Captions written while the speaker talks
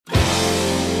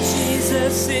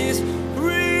Jesus is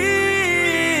real.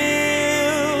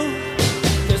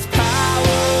 There's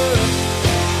power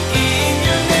in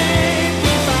your name. We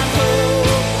find hope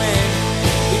when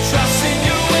we trust in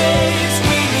your ways.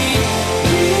 We need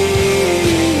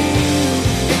you,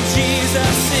 and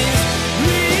Jesus is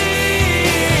real.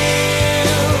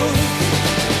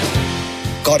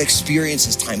 God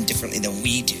experiences time differently than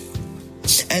we do.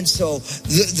 And so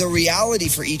the reality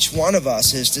for each one of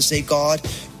us is to say, God,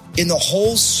 in the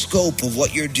whole scope of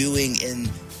what you're doing in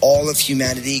all of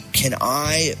humanity, can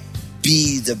I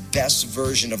be the best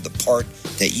version of the part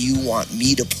that you want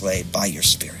me to play by your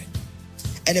Spirit?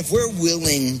 And if we're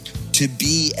willing to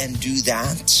be and do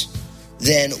that,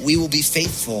 then we will be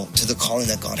faithful to the calling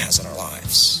that God has on our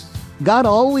lives. God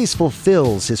always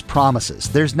fulfills his promises.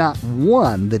 There's not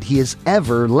one that he has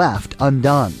ever left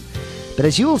undone. But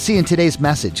as you will see in today's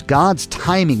message, God's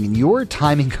timing and your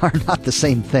timing are not the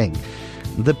same thing.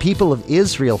 The people of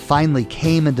Israel finally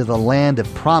came into the land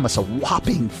of promise a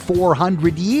whopping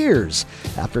 400 years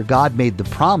after God made the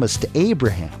promise to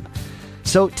Abraham.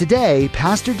 So today,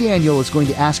 Pastor Daniel is going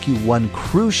to ask you one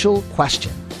crucial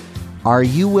question. Are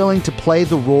you willing to play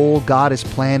the role God has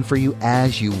planned for you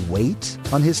as you wait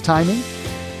on his timing?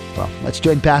 Well, let's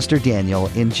join Pastor Daniel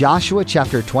in Joshua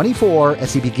chapter 24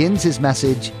 as he begins his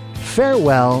message,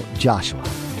 Farewell, Joshua.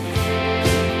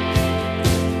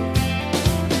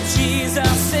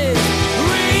 Jesus is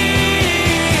real.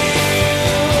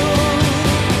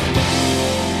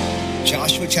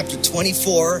 Joshua chapter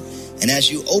 24, and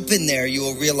as you open there, you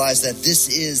will realize that this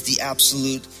is the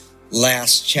absolute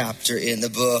last chapter in the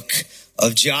book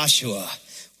of Joshua,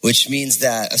 which means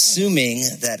that, assuming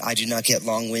that I do not get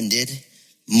long-winded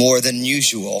more than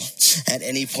usual, at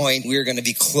any point we're going to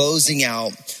be closing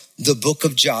out the book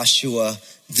of Joshua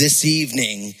this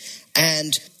evening.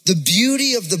 And the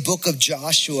beauty of the book of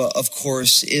Joshua, of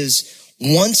course, is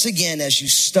once again, as you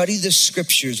study the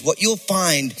scriptures, what you'll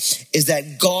find is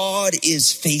that God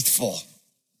is faithful.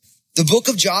 The book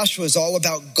of Joshua is all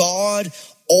about God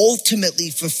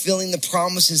ultimately fulfilling the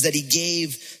promises that he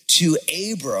gave to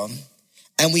Abram.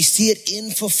 And we see it in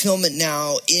fulfillment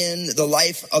now in the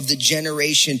life of the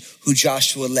generation who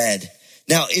Joshua led.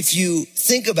 Now, if you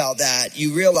think about that,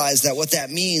 you realize that what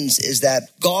that means is that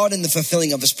God in the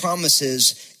fulfilling of his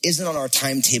promises isn't on our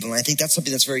timetable. And I think that's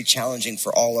something that's very challenging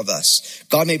for all of us.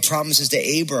 God made promises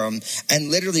to Abram, and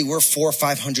literally we're 400 or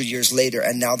 500 years later,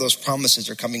 and now those promises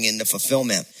are coming into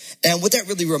fulfillment. And what that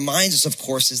really reminds us, of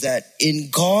course, is that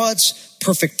in God's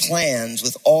perfect plans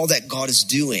with all that God is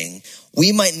doing,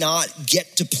 we might not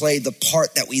get to play the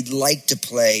part that we'd like to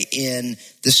play in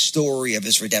the story of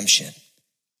his redemption.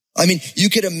 I mean, you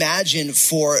could imagine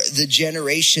for the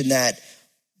generation that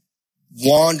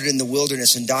wandered in the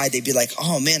wilderness and died, they'd be like,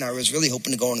 oh man, I was really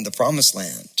hoping to go into the promised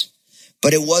land.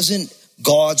 But it wasn't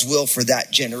God's will for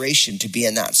that generation to be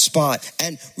in that spot.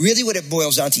 And really what it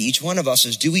boils down to each one of us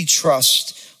is, do we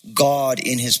trust God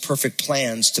in his perfect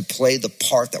plans to play the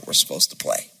part that we're supposed to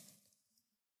play?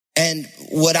 And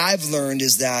what I've learned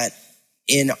is that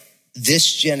in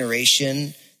this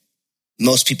generation,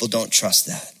 most people don't trust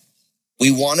that. We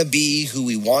want to be who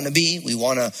we want to be. We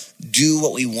want to do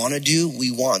what we want to do. We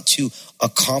want to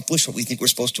accomplish what we think we're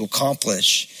supposed to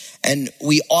accomplish. And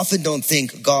we often don't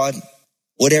think, God,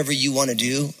 whatever you want to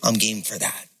do, I'm game for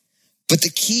that. But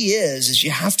the key is you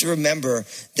have to remember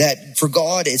that for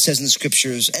God, it says in the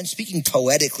scriptures, and speaking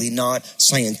poetically, not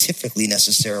scientifically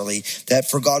necessarily,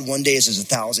 that for God, one day is as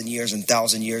 1,000 years and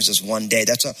 1,000 years is one day.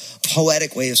 That's a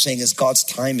poetic way of saying is God's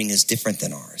timing is different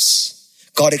than ours.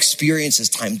 God experiences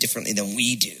time differently than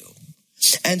we do.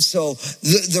 And so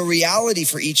the reality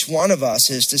for each one of us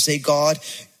is to say, God,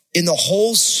 in the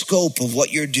whole scope of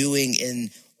what you're doing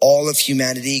in all of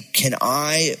humanity, can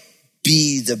I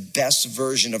be the best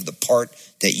version of the part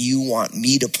that you want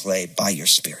me to play by your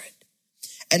Spirit?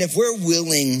 And if we're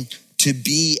willing to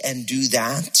be and do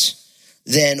that,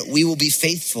 then we will be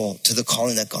faithful to the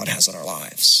calling that God has on our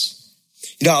lives.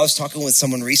 You know, I was talking with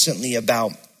someone recently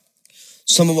about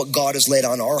some of what God has laid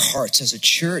on our hearts as a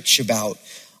church about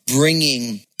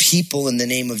bringing people in the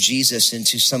name of Jesus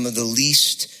into some of the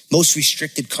most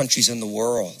restricted countries in the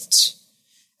world.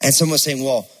 And someone was saying,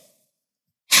 well,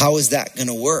 how is that going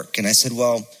to work? And I said,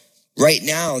 well, right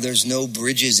now there's no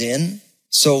bridges in.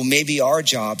 So maybe our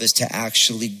job is to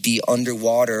actually be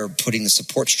underwater, putting the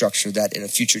support structure that in a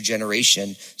future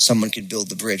generation, someone could build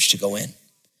the bridge to go in.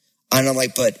 And I'm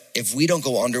like, but if we don't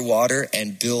go underwater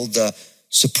and build the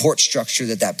support structure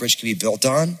that bridge can be built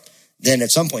on, then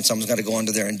at some point someone's got to go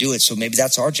under there and do it. So maybe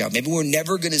that's our job. Maybe we're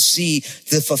never going to see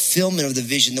the fulfillment of the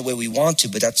vision the way we want to,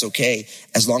 but that's okay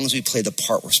as long as we play the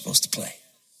part we're supposed to play.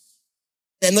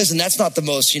 And listen, that's not the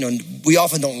most, we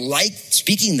often don't like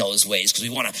speaking those ways because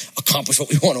we want to accomplish what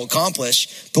we want to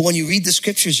accomplish. But when you read the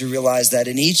scriptures, you realize that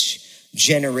in each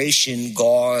generation,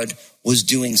 God was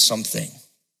doing something,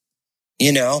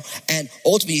 and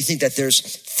ultimately you think that there's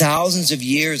thousands of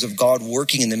years of God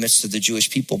working in the midst of the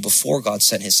Jewish people before God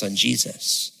sent his son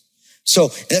Jesus. So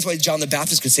and that's why John the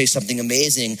Baptist could say something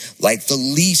amazing, like the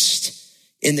least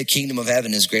in the kingdom of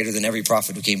heaven is greater than every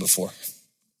prophet who came before.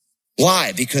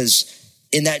 Why? Because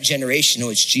in that generation in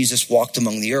which Jesus walked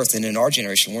among the earth, and in our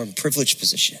generation, we're in a privileged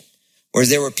position, where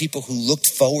there were people who looked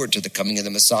forward to the coming of the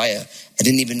Messiah and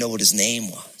didn't even know what his name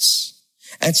was.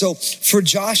 And so for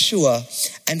Joshua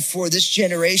and for this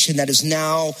generation that is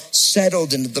now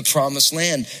settled into the promised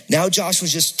land, now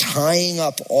Joshua's just tying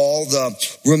up all the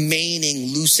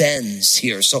remaining loose ends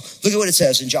here. So look at what it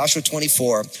says in Joshua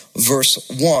 24, verse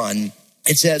 1.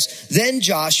 It says, then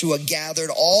Joshua gathered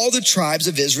all the tribes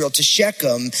of Israel to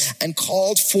Shechem and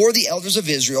called for the elders of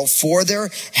Israel, for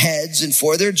their heads and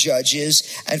for their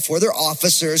judges and for their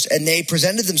officers, and they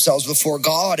presented themselves before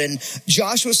God. And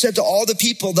Joshua said to all the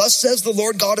people, thus says the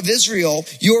Lord God of Israel,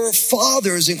 your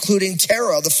fathers, including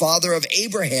Terah, the father of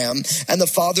Abraham and the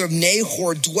father of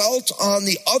Nahor, dwelt on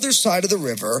the other side of the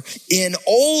river in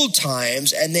old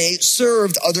times, and they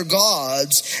served other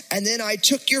gods. And then I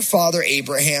took your father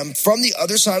Abraham from the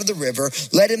other side of the river,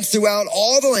 led him throughout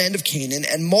all the land of Canaan,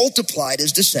 and multiplied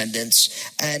his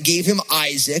descendants, and gave him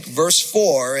Isaac. Verse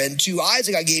 4, and to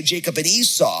Isaac I gave Jacob and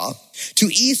Esau. To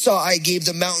Esau I gave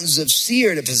the mountains of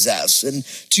Seir to possess, and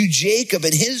to Jacob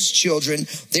and his children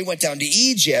they went down to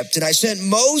Egypt. And I sent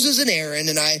Moses and Aaron,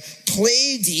 and I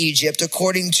plagued Egypt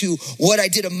according to what I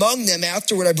did among them.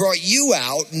 Afterward I brought you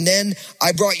out, and then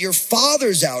I brought your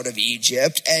fathers out of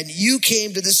Egypt, and you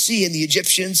came to the sea, and the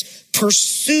Egyptians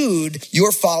pursued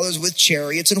your fathers with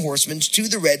chariots and horsemen to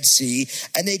the Red Sea,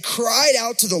 and they cried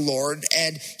out to the Lord,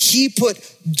 and he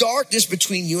put darkness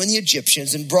between you and the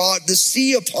Egyptians, and brought the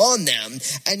sea upon them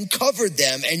and covered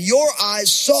them. And your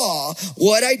eyes saw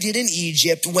what I did in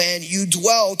Egypt when you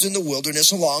dwelt in the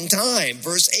wilderness a long time.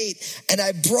 Verse 8, and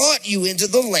I brought you into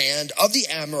the land of the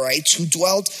Amorites who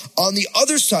dwelt on the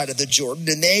other side of the Jordan,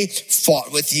 and they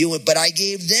fought with you, but I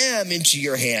gave them into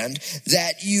your hand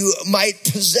that you might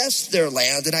possess their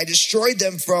land, and I destroyed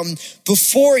them from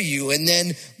before you. And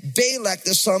then Balak,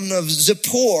 the son of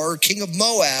Zippor, king of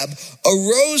Moab,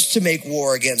 arose to make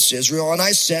war against Israel, and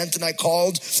I sent and I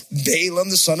called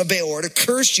Balaam, the son of Beor, to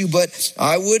curse you, but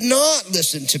I would not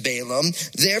listen to Balaam.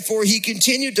 Therefore he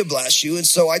continued to bless you, and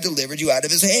so I delivered you out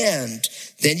of his hand.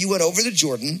 Then you went over the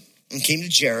Jordan and came to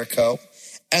Jericho,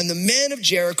 and the men of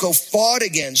Jericho fought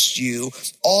against you,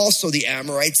 also the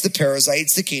Amorites, the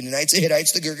Perizzites, the Canaanites, the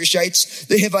Hittites, the Girgashites,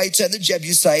 the Hivites, and the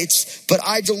Jebusites. But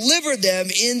I delivered them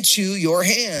into your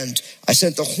hand. I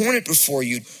sent the hornet before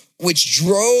you, which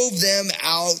drove them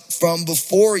out from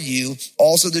before you,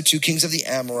 also the two kings of the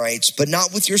Amorites, but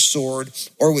not with your sword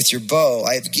or with your bow.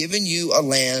 I have given you a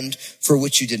land for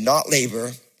which you did not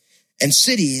labor, and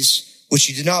cities which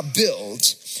you did not build,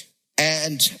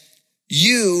 and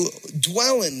you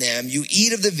dwell in them, you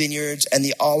eat of the vineyards and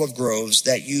the olive groves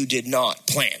that you did not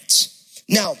plant.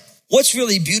 Now, what's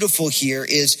really beautiful here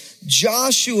is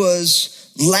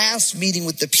Joshua's last meeting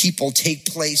with the people take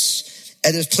place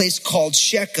at a place called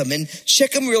Shechem. And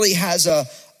Shechem really has a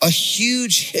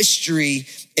huge history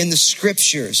in the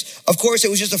scriptures. Of course, it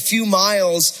was just a few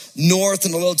miles north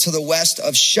and a little to the west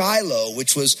of Shiloh,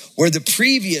 which was where the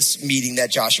previous meeting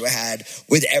that Joshua had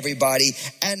with everybody.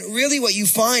 And really what you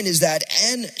find is that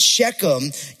in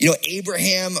Shechem,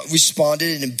 Abraham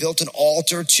responded and built an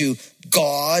altar to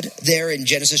God there in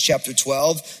Genesis chapter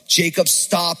 12. Jacob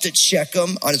stopped at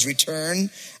Shechem on his return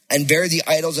and buried the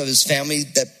idols of his family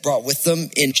that brought with them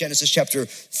in Genesis chapter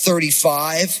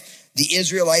 35. The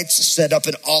Israelites set up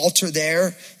an altar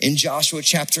there in Joshua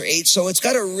chapter 8. So it's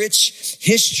got a rich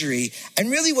history.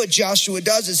 And really what Joshua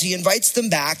does is he invites them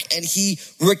back and he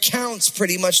recounts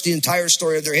pretty much the entire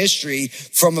story of their history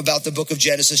from about the book of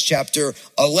Genesis chapter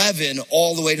 11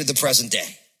 all the way to the present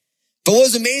day. But what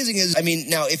was amazing is,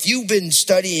 now if you've been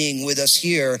studying with us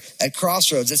here at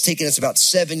Crossroads, it's taken us about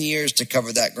 7 years to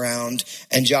cover that ground.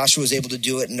 And Joshua was able to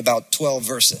do it in about 12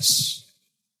 verses.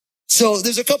 So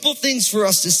there's a couple things for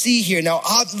us to see here. Now,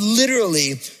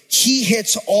 literally, he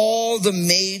hits all the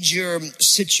major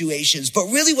situations. But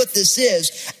really what this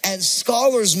is, and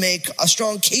scholars make a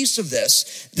strong case of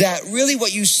this, that really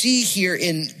what you see here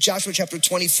in Joshua chapter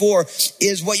 24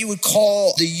 is what you would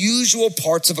call the usual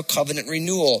parts of a covenant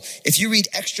renewal. If you read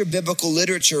extra biblical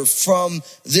literature from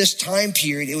this time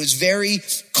period, it was very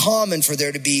common for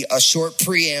there to be a short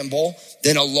preamble,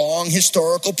 then a long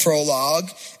historical prologue,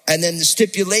 and then the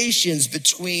stipulations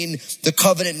between the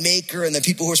covenant maker and the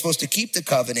people who are supposed to keep the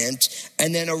covenant,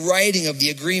 and then a writing of the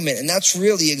agreement. And that's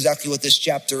really exactly what this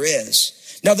chapter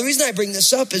is. Now, the reason I bring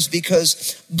this up is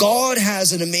because God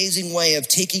has an amazing way of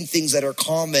taking things that are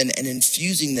common and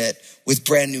infusing it with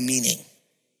brand new meaning.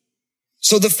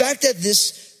 So the fact that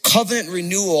this covenant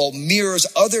renewal mirrors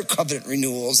other covenant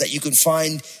renewals that you can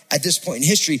find at this point in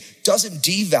history doesn't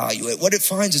devalue it. What it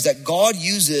finds is that God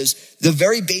uses the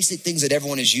very basic things that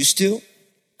everyone is used to,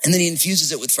 and then he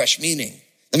infuses it with fresh meaning.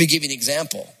 Let me give you an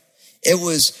example. It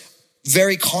was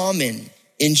very common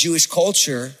in Jewish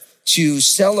culture to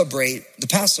celebrate the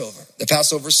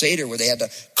Passover Seder, where they had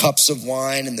the cups of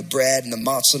wine and the bread and the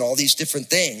matzah and all these different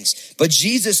things. But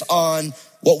Jesus, on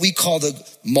what we call the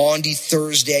Maundy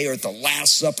Thursday or the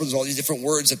Last Supper, there's all these different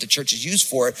words that the church has used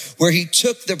for it, where he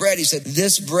took the bread, he said,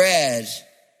 this bread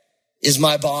is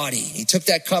my body. He took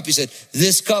that cup, he said,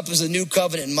 this cup is a new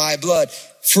covenant in my blood.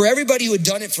 For everybody who had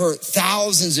done it for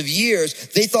thousands of years,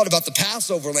 they thought about the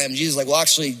Passover lamb. Jesus was like, well,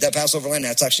 actually, that Passover lamb,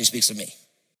 that actually speaks of me.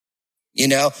 You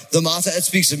know, the matzah, that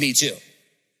speaks of me too,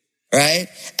 right?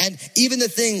 And even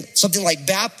something like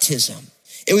baptism,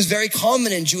 it was very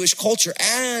common in Jewish culture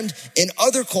and in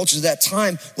other cultures at that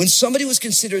time when somebody was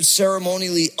considered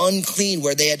ceremonially unclean,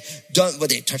 where they had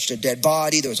touched a dead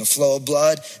body, there was a flow of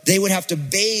blood, they would have to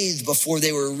bathe before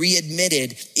they were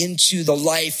readmitted into the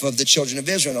life of the children of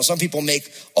Israel. Now, some people make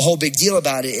a whole big deal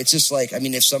about it. It's just like,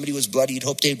 if somebody was bloody, you'd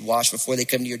hope they'd wash before they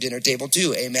come to your dinner table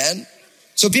too. Amen?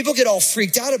 So people get all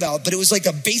freaked out about it, but it was like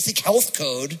a basic health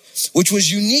code, which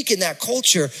was unique in that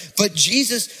culture. But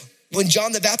Jesus, when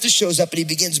John the Baptist shows up and he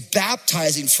begins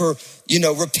baptizing for,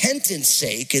 repentance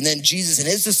sake, and then Jesus and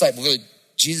his disciples,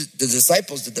 the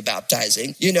disciples did the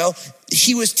baptizing,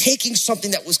 he was taking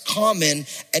something that was common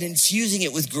and infusing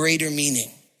it with greater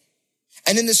meaning.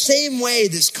 And in the same way,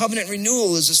 this covenant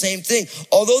renewal is the same thing.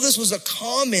 Although this was a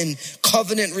common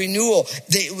covenant renewal,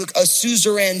 a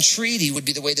suzerain treaty would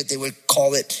be the way that they would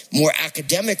call it more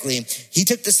academically. He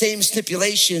took the same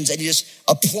stipulations and he just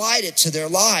applied it to their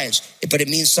lives, but it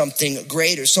means something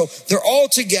greater. So they're all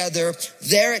together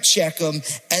there at Shechem,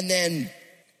 and then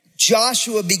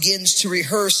Joshua begins to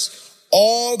rehearse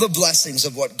all the blessings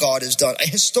of what God has done, a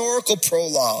historical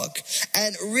prologue.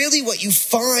 And really what you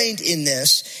find in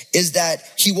this is that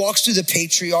he walks through the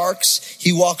patriarchs,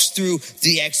 he walks through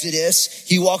the Exodus,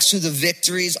 he walks through the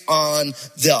victories on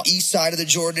the east side of the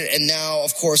Jordan, and now,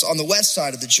 of course, on the west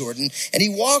side of the Jordan. And he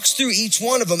walks through each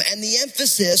one of them, and the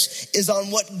emphasis is on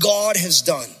what God has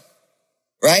done.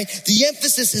 Right? The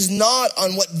emphasis is not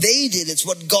on what they did, it's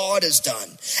what God has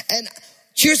done. And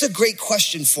here's a great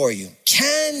question for you.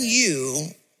 Can you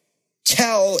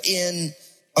tell in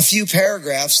a few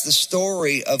paragraphs the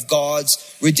story of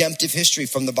God's redemptive history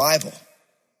from the Bible?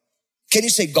 Can you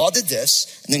say, God did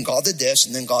this, and then God did this,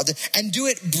 and then God did, and do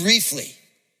it briefly?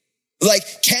 Like,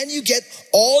 can you get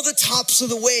all the tops of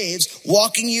the waves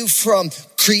walking you from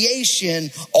creation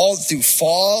all through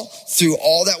fall, through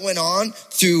all that went on,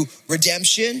 through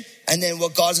redemption, and then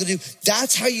what God's gonna do?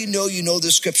 That's how you know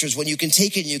the scriptures, when you can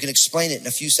take it and you can explain it in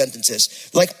a few sentences.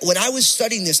 Like, when I was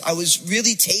studying this, I was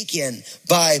really taken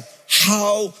by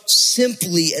how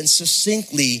simply and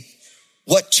succinctly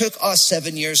what took us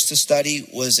 7 years to study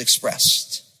was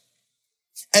expressed.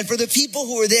 And for the people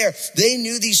who were there, they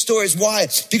knew these stories. Why?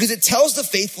 Because it tells the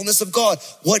faithfulness of God,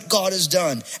 what God has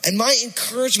done. And my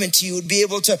encouragement to you would be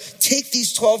able to take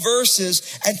these 12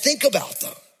 verses and think about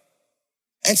them.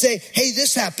 And say, hey,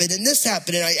 this happened,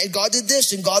 and God did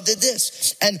this, and God did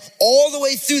this. And all the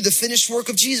way through the finished work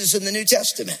of Jesus in the New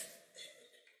Testament.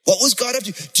 What was God up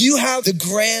to? Do you have the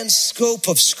grand scope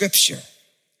of Scripture?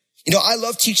 I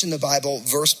love teaching the Bible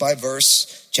verse by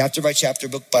verse, chapter by chapter,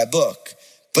 book by book.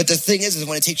 But the thing is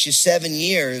when it takes you 7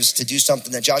 years to do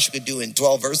something that Joshua could do in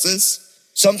 12 verses,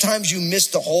 sometimes you miss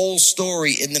the whole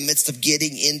story in the midst of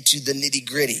getting into the nitty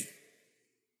gritty.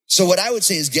 So what I would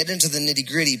say is get into the nitty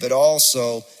gritty, but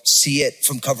also see it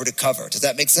from cover to cover. Does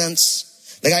that make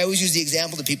sense? Like, I always use the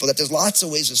example to people that there's lots of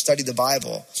ways to study the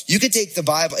Bible. You could take the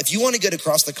Bible. If you want to get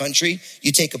across the country,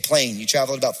 you take a plane. You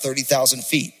travel at about 30,000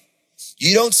 feet.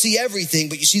 You don't see everything,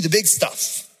 but you see the big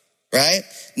stuff, right?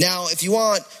 Now, if you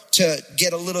want to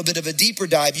get a little bit of a deeper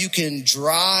dive, you can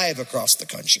drive across the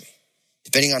country.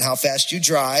 Depending on how fast you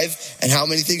drive and how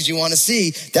many things you want to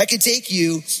see, that could take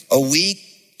you a week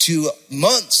to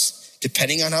months,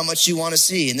 depending on how much you want to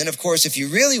see. And then, of course, if you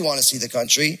really want to see the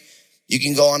country, you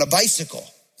can go on a bicycle.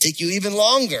 Take you even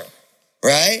longer,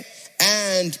 right?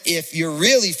 And if you're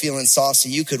really feeling saucy,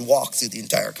 you could walk through the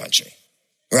entire country,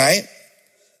 right?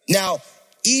 Now,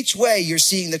 each way you're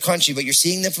seeing the country, but you're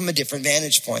seeing them from a different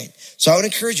vantage point. So I would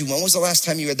encourage you, when was the last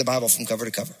time you read the Bible from cover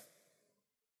to cover?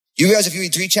 You realize if you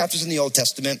read 3 chapters in the Old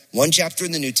Testament, 1 chapter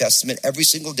in the New Testament, every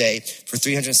single day for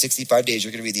 365 days,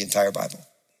 you're going to read the entire Bible.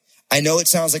 I know it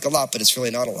sounds like a lot, but it's really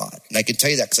not a lot. And I can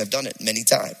tell you that because I've done it many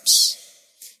times.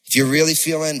 If you're really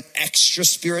feeling extra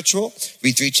spiritual,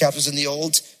 read 3 chapters in the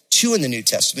Old, 2 in the New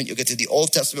Testament. You'll get to the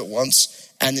Old Testament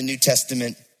once and the New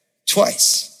Testament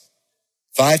twice.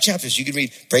 5 chapters. You can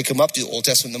read, break them up, do Old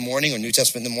Testament in the morning or New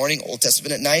Testament in the morning, Old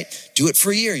Testament at night. Do it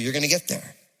for a year. You're going to get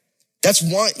there. That's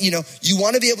one, you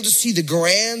want to be able to see the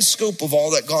grand scope of all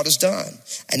that God has done.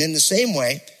 And in the same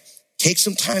way, take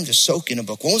some time to soak in a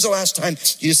book. When was the last time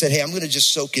you just said, hey, I'm going to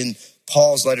just soak in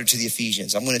Paul's letter to the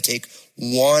Ephesians. I'm going to take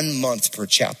 1 month per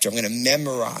chapter. I'm going to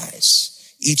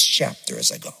memorize each chapter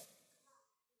as I go.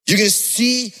 You're going to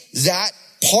see that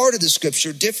part of the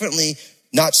scripture differently,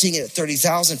 not seeing it at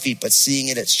 30,000 feet, but seeing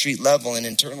it at street level and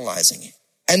internalizing it.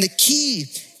 And the key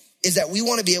is that we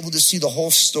want to be able to see the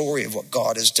whole story of what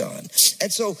God has done.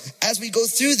 And so as we go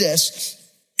through this,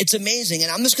 it's amazing.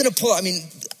 And I'm just going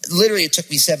to literally it took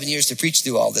me 7 years to preach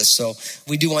through all this. So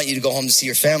we do want you to go home to see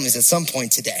your families at some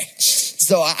point today.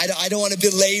 So I don't want to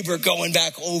belabor going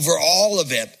back over all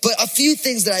of it. But a few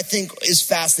things that I think is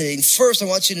fascinating. First, I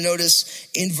want you to notice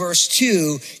in verse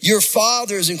 2, your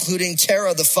fathers, including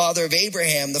Terah, the father of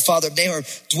Abraham, the father of Nahor,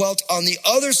 dwelt on the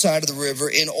other side of the river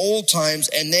in old times.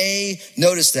 And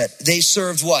notice that they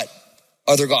served what?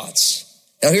 Other gods.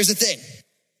 Now here's the thing.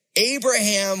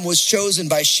 Abraham was chosen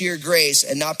by sheer grace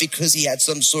and not because he had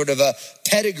some sort of a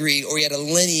pedigree or he had a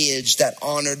lineage that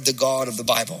honored the God of the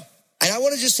Bible. And I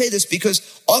want to just say this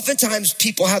because oftentimes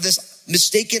people have this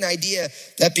mistaken idea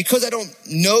that because I don't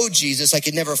know Jesus, I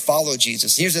can never follow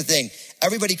Jesus. Here's the thing.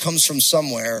 Everybody comes from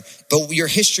somewhere, but your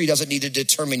history doesn't need to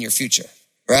determine your future.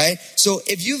 Right? So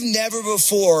if you've never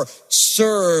before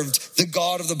served the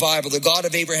God of the Bible, the God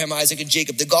of Abraham, Isaac, and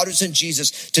Jacob, the God who sent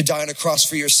Jesus to die on a cross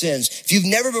for your sins, if you've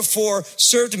never before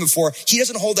served him before, he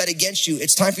doesn't hold that against you.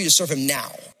 It's time for you to serve him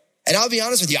now. And I'll be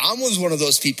honest with you, I was one of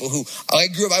those people who I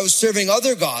was serving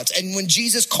other gods. And when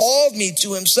Jesus called me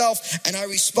to himself and I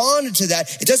responded to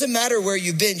that, it doesn't matter where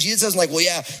you've been. Jesus doesn't well,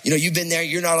 yeah, you've been there.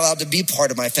 You're not allowed to be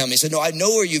part of my family. He said, no, I know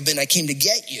where you've been. I came to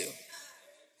get you.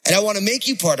 And I want to make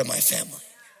you part of my family.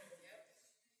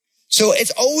 So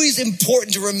it's always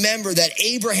important to remember that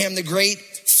Abraham, the great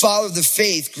father of the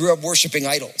faith, grew up worshiping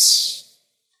idols.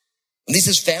 At least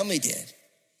his family did.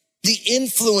 The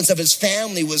influence of his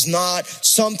family was not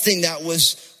something that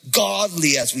was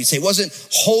godly, as we say. It wasn't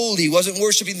holy, wasn't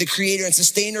worshiping the creator and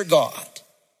sustainer God,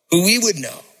 who we would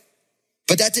know.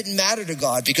 But that didn't matter to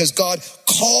God because God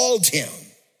called him.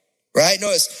 Right?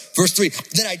 Notice verse 3.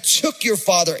 Then I took your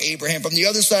father Abraham from the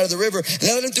other side of the river and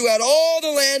I led him throughout all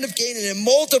the land of Canaan and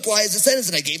multiplied his descendants.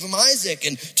 And I gave him Isaac.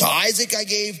 And to Isaac I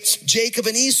gave Jacob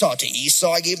and Esau. To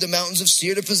Esau I gave the mountains of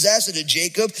Seir to possess. And to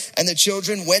Jacob and the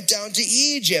children went down to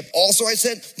Egypt. Also I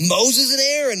sent Moses and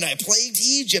Aaron. And I plagued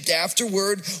Egypt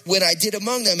afterward when I did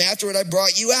among them. Afterward I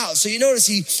brought you out. So you notice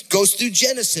he goes through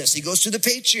Genesis. He goes through the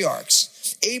patriarchs.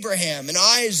 Abraham and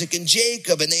Isaac and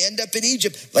Jacob, and they end up in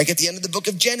Egypt, like at the end of the book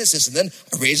of Genesis. And then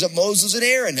I raise up Moses and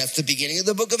Aaron. That's the beginning of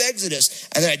the book of Exodus.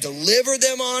 And then I deliver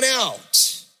them on out.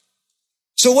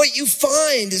 So what you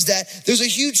find is that there's a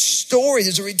huge story.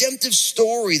 There's a redemptive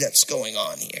story that's going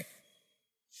on here.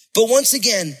 But once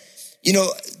again,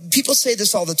 people say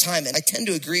this all the time, and I tend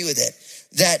to agree with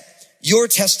it, that your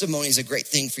testimony is a great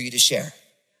thing for you to share.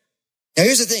 Now,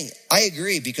 here's the thing. I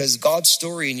agree because God's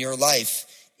story in your life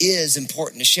is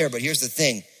important to share. But here's the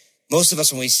thing. Most of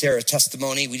us, when we share a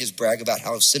testimony, we just brag about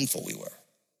how sinful we were.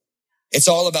 It's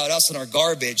all about us and our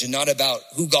garbage and not about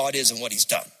who God is and what he's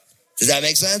done. Does that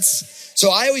make sense? So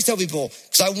I always tell people,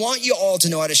 because I want you all to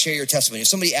know how to share your testimony. If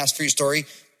somebody asks for your story,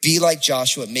 be like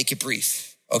Joshua, make it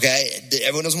brief. Okay?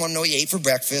 Everyone doesn't want to know what you ate for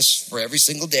breakfast for every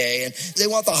single day. And they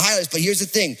want the highlights. But here's the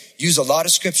thing. Use a lot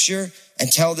of scripture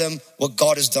and tell them what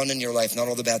God has done in your life, not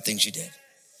all the bad things you did.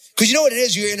 Because you know what it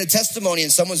is? You're in a testimony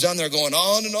and someone's down there going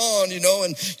on and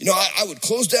on, I would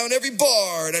close down every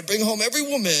bar and I'd bring home every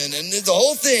woman and the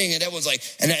whole thing. And everyone's like,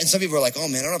 and some people are like, oh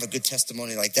man, I don't have a good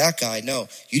testimony like that guy. No,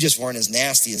 you just weren't as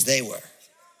nasty as they were.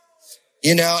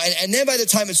 And then by the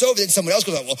time it's over, then someone else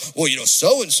goes like, well,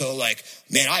 so-and-so, like,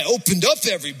 man, I opened up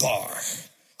every bar.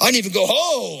 I didn't even go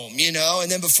home, and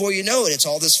then before you know it, it's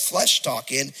all this flesh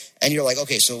talking. And you're like,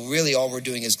 okay, so really all we're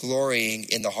doing is glorying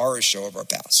in the horror show of our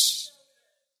past.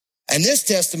 And this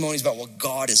testimony is about what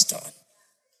God has done.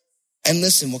 And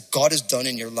listen, what God has done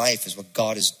in your life is what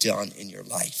God has done in your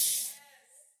life.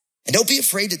 And don't be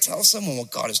afraid to tell someone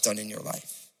what God has done in your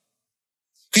life.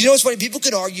 Because what's funny? People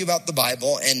can argue about the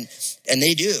Bible, and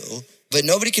they do, but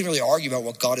nobody can really argue about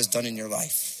what God has done in your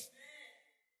life.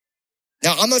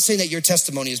 Now, I'm not saying that your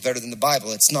testimony is better than the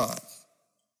Bible. It's not.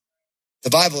 The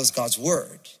Bible is God's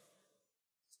word.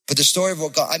 But the story of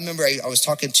what God, I remember I was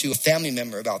talking to a family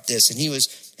member about this, and he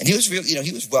was really,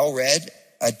 he was well read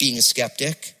at being a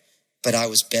skeptic, but I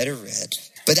was better read.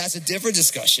 But that's a different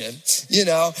discussion,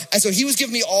 And so he was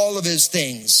giving me all of his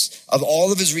things, of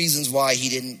all of his reasons why he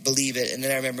didn't believe it. And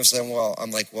then I remember saying,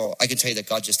 I can tell you that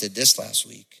God just did this last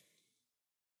week.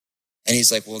 And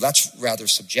he's like, well, that's rather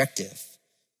subjective.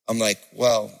 I'm like,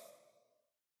 well,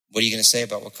 what are you going to say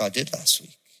about what God did last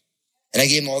week? And I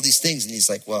gave him all these things, and he's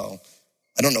like, well,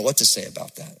 I don't know what to say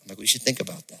about that. I'm like, we should think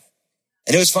about that.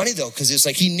 And it was funny though, because it's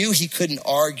like he knew he couldn't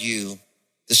argue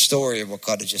the story of what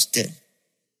God had just did.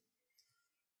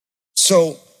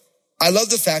 So I love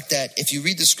the fact that if you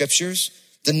read the scriptures,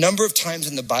 the number of times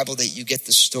in the Bible that you get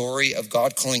the story of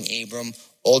God calling Abram,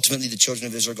 ultimately the children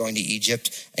of Israel going to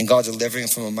Egypt, and God delivering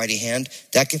them from a mighty hand,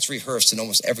 that gets rehearsed in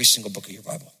almost every single book of your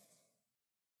Bible.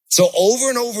 So over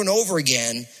and over and over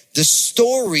again, the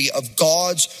story of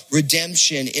God's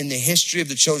redemption in the history of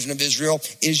the children of Israel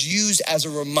is used as a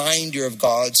reminder of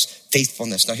God's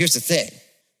faithfulness. Now here's the thing.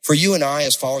 For you and I,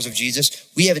 as followers of Jesus,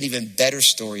 we have an even better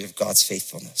story of God's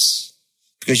faithfulness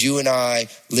because you and I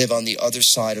live on the other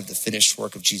side of the finished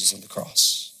work of Jesus on the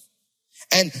cross.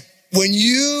 And when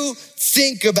you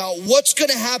think about what's going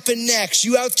to happen next,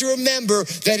 you have to remember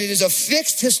that it is a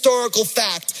fixed historical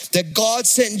fact that God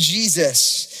sent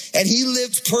Jesus. And he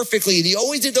lived perfectly, and he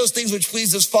always did those things which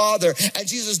pleased his Father. And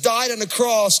Jesus died on the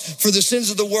cross for the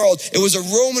sins of the world. It was a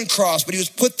Roman cross, but he was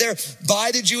put there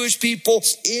by the Jewish people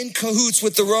in cahoots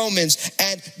with the Romans.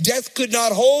 And death could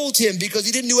not hold him because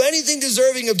he didn't do anything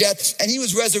deserving of death, and he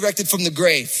was resurrected from the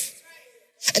grave.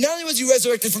 And not only was he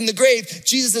resurrected from the grave,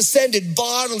 Jesus ascended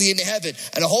bodily into heaven.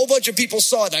 And a whole bunch of people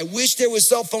saw it. And I wish there was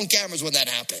cell phone cameras when that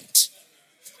happened.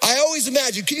 I always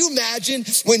imagine, can you imagine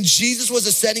when Jesus was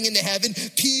ascending into heaven,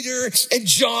 Peter and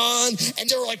John, and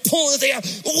they were like pulling the thing out.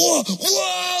 Whoa,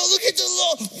 look at the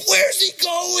Lord. Where's he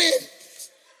going?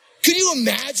 Can you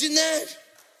imagine that?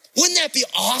 Wouldn't that be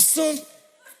awesome?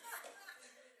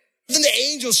 Then the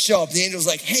angels show up. The angel's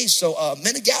like, hey, so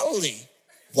men of Galilee,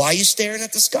 why are you staring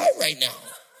at the sky right now?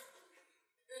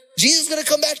 Jesus is going to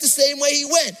come back the same way he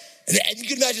went. And you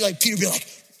can imagine like Peter be like,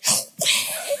 no way.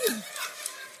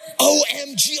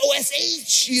 OMG,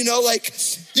 OSH, like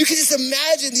you can just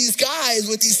imagine these guys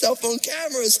with these cell phone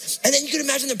cameras. And then you can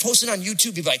imagine them posting on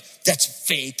YouTube, be like, that's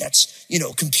fake. That's,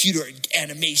 computer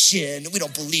animation. We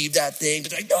don't believe that thing.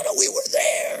 But like, no, we were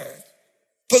there.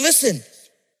 But listen,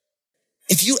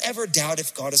 if you ever doubt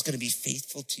if God is going to be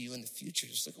faithful to you in the future,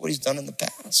 just look at what he's done in the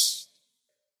past.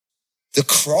 The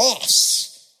cross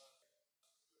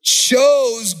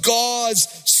shows God's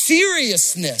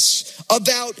seriousness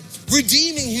about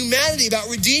redeeming humanity, about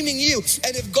redeeming you.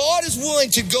 And if God is willing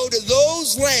to go to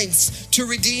those lengths to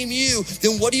redeem you,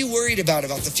 then what are you worried about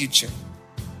the future?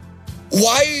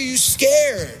 Why are you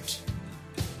scared?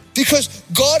 Because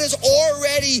God has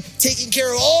already taken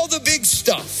care of all the big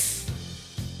stuff.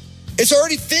 It's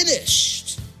already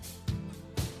finished.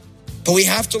 But we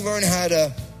have to learn how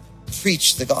to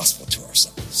preach the gospel to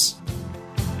ourselves.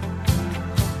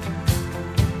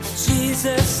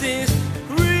 Jesus is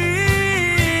real.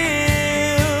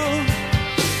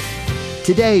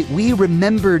 Today, we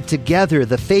remembered together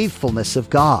the faithfulness of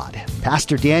God.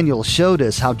 Pastor Daniel showed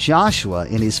us how Joshua,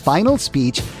 in his final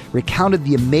speech, recounted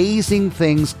the amazing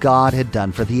things God had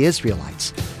done for the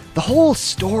Israelites. The whole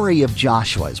story of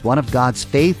Joshua is one of God's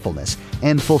faithfulness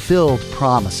and fulfilled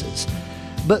promises.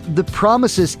 But the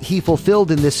promises he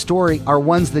fulfilled in this story are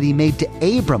ones that he made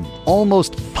to Abram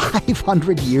almost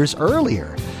 500 years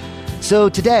earlier. So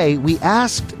today, we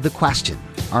asked the question,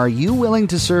 are you willing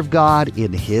to serve God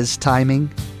in his timing?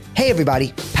 Hey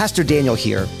everybody, Pastor Daniel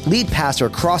here, lead pastor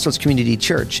at Crossroads Community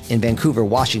Church in Vancouver,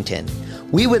 Washington.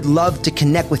 We would love to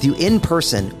connect with you in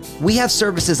person. We have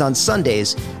services on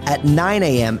Sundays at 9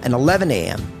 a.m. and 11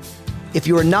 a.m. If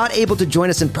you are not able to join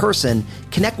us in person,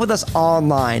 connect with us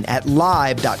online at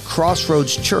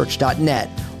live.crossroadschurch.net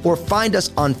or find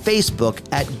us on Facebook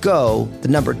at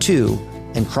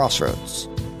Go2 and Crossroads.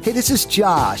 Hey, this is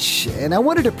Josh, and I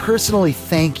wanted to personally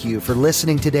thank you for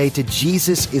listening today to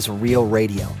Jesus is Real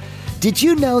Radio. Did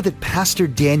you know that Pastor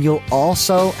Daniel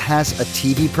also has a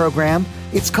TV program?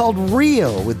 It's called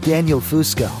Real with Daniel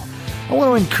Fusco. I want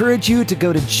to encourage you to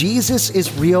go to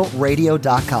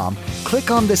JesusIsRealRadio.com, click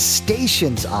on the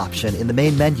Stations option in the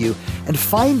main menu, and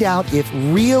find out if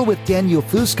Real with Daniel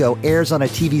Fusco airs on a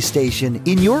TV station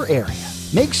in your area.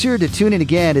 Make sure to tune in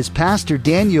again as Pastor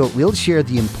Daniel will share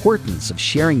the importance of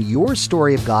sharing your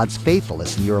story of God's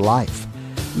faithfulness in your life.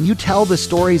 When you tell the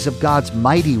stories of God's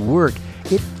mighty work,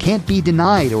 it can't be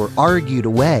denied or argued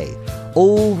away.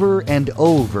 Over and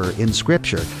over in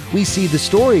Scripture, we see the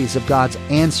stories of God's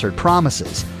answered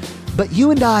promises. But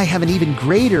you and I have an even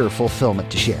greater fulfillment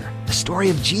to share, the story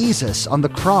of Jesus on the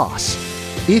cross.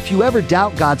 If you ever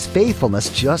doubt God's faithfulness,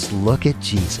 just look at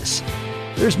Jesus.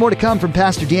 There's more to come from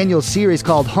Pastor Daniel's series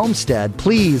called Homestead.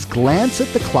 Please glance at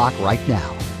the clock right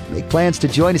now. Make plans to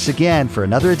join us again for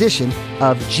another edition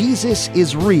of Jesus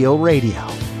is Real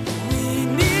Radio.